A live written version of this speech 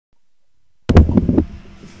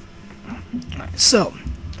So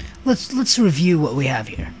let's review what we have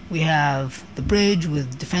here. We have the bridge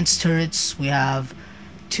with defense turrets. We have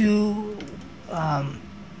two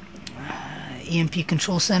EMP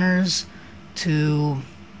control centers, two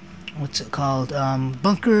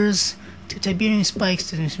bunkers, two tiberium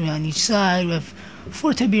spikes on each side. We have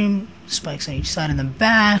 4 tiberium spikes on each side. In the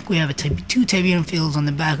back, we have 2 tiberium fields on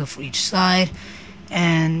the back of each side.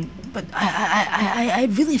 But I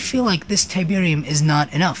really feel like this tiberium is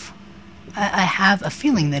not enough. I have a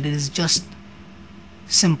feeling that it is just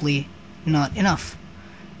simply not enough.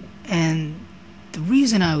 And the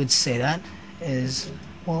reason I would say that is,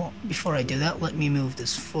 well, before I do that, let me move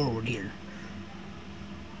this forward here.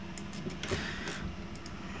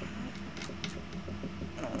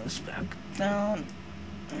 This back down.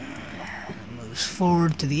 Move this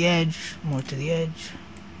forward to the edge, more to the edge.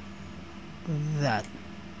 That.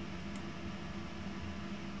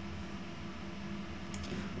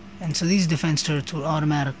 And so these defense turrets will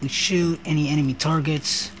automatically shoot any enemy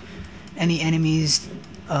targets, any enemies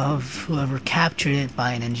of whoever captured it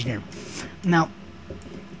by an engineer. Now,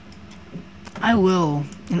 I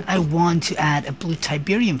want to add a blue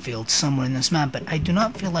tiberium field somewhere in this map, but I do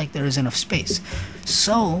not feel like there is enough space.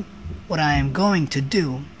 So, what I am going to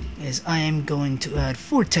do is I am going to add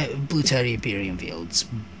 4 blue tiberium fields.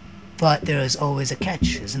 But there is always a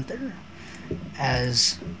catch, isn't there?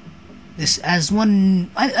 As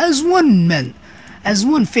one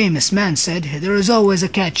famous man said, there is always a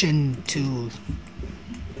catch into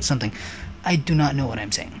something. I do not know what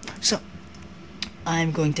I'm saying. So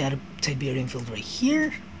I'm going to add a tiberium field right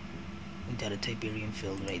here. I'm going to add a tiberium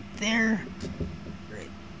field right there,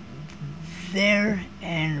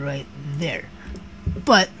 and right there.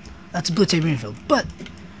 But that's a blue tiberium field. But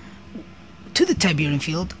to the tiberium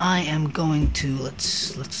field, I am going to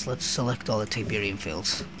let's select all the tiberium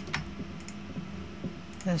fields.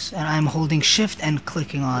 Yes, and I'm holding shift and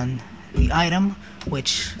clicking on the item,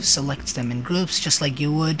 which selects them in groups, just like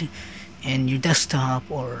you would in your desktop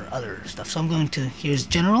or other stuff. So I'm going to, here's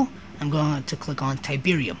general, I'm going to click on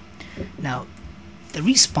tiberium. Now, the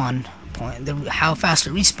respawn point, how fast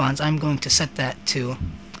it respawns, I'm going to set that to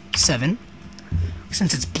 7,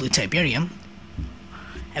 since it's blue tiberium.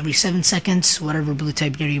 Every 7 seconds, whatever blue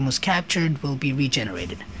tiberium was captured will be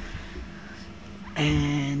regenerated.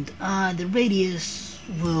 And the radius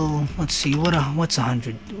will, let's see, what's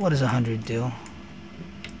 100? What does 100 do?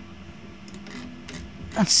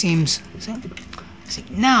 That seems, see,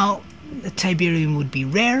 now the tiberium would be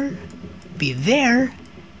rare, be there,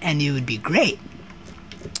 and it would be great.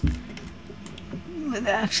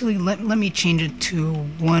 Actually, let me change it to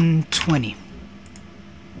 120.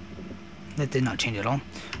 That did not change at all.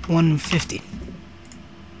 150.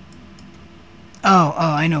 Oh,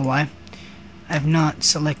 I know why. I've not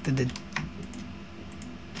selected the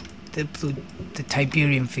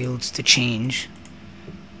tiberium fields to change.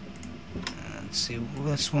 Let's see,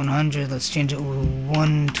 that's 100. Let's change it to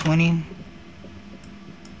 120.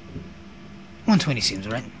 120 seems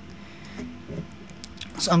right.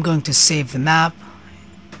 So I'm going to save the map,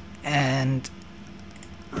 and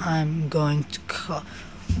I'm going to call.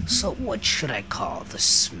 So what should I call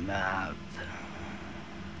this map?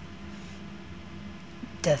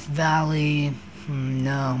 Death Valley?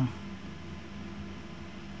 No.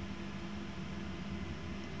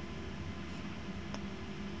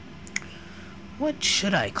 What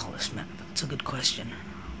should I call this map? That's a good question.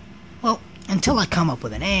 Well, until I come up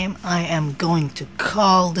with a name, I am going to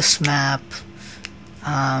call this map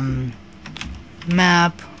and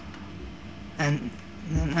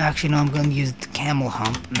actually no, I'm going to use the camel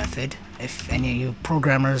hump method. If any of you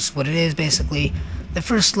programmers, what it is, basically the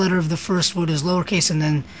first letter of the first word is lowercase, and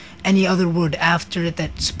then any other word after it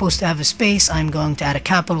that's supposed to have a space, I'm going to add a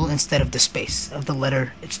capital instead of the space of the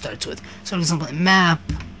letter it starts with. So for example, map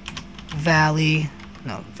valley,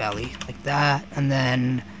 no, valley like that, and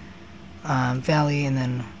then valley, and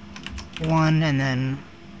then 1, and then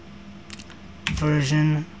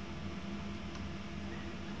version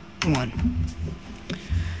 1.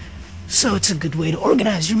 So it's a good way to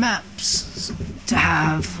organize your maps, to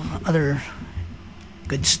have other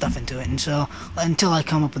good stuff into it. And so until I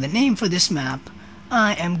come up with a name for this map,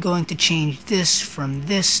 I am going to change this from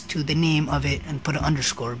this to the name of it and put an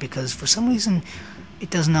underscore, because for some reason it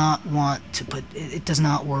does not want to put, it does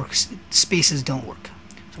not work, spaces don't work.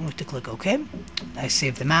 So I'm going to click OK. I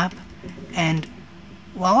save the map, and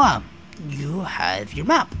voila, you have your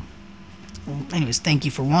map. Well, anyways, thank you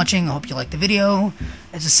for watching. I hope you liked the video.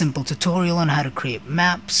 It's a simple tutorial on how to create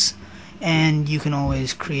maps, and you can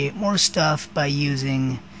always create more stuff by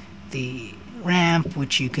using the ramp,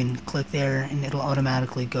 which you can click there and it'll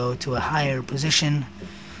automatically go to a higher position.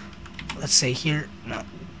 let's say here, no.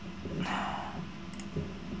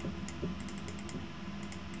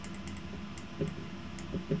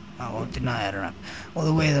 Oh, well, it did not add a ramp. Well,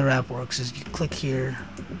 the way the ramp works is you click here,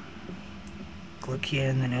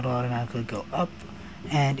 and then it'll automatically go up,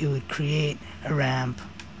 and it would create a ramp,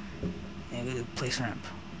 and it would place a ramp.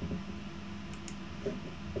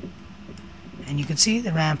 And you can see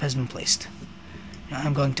the ramp has been placed. Now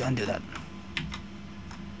I'm going to undo that.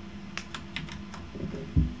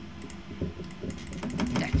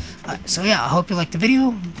 Okay. So yeah, I hope you liked the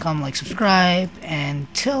video. Comment, like, subscribe,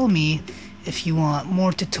 and tell me if you want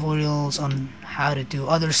more tutorials on how to do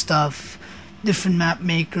other stuff, different map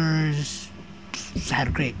makers, how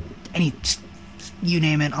to create any, you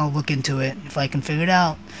name it, I'll look into it. If I can figure it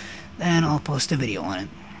out, then I'll post a video on it.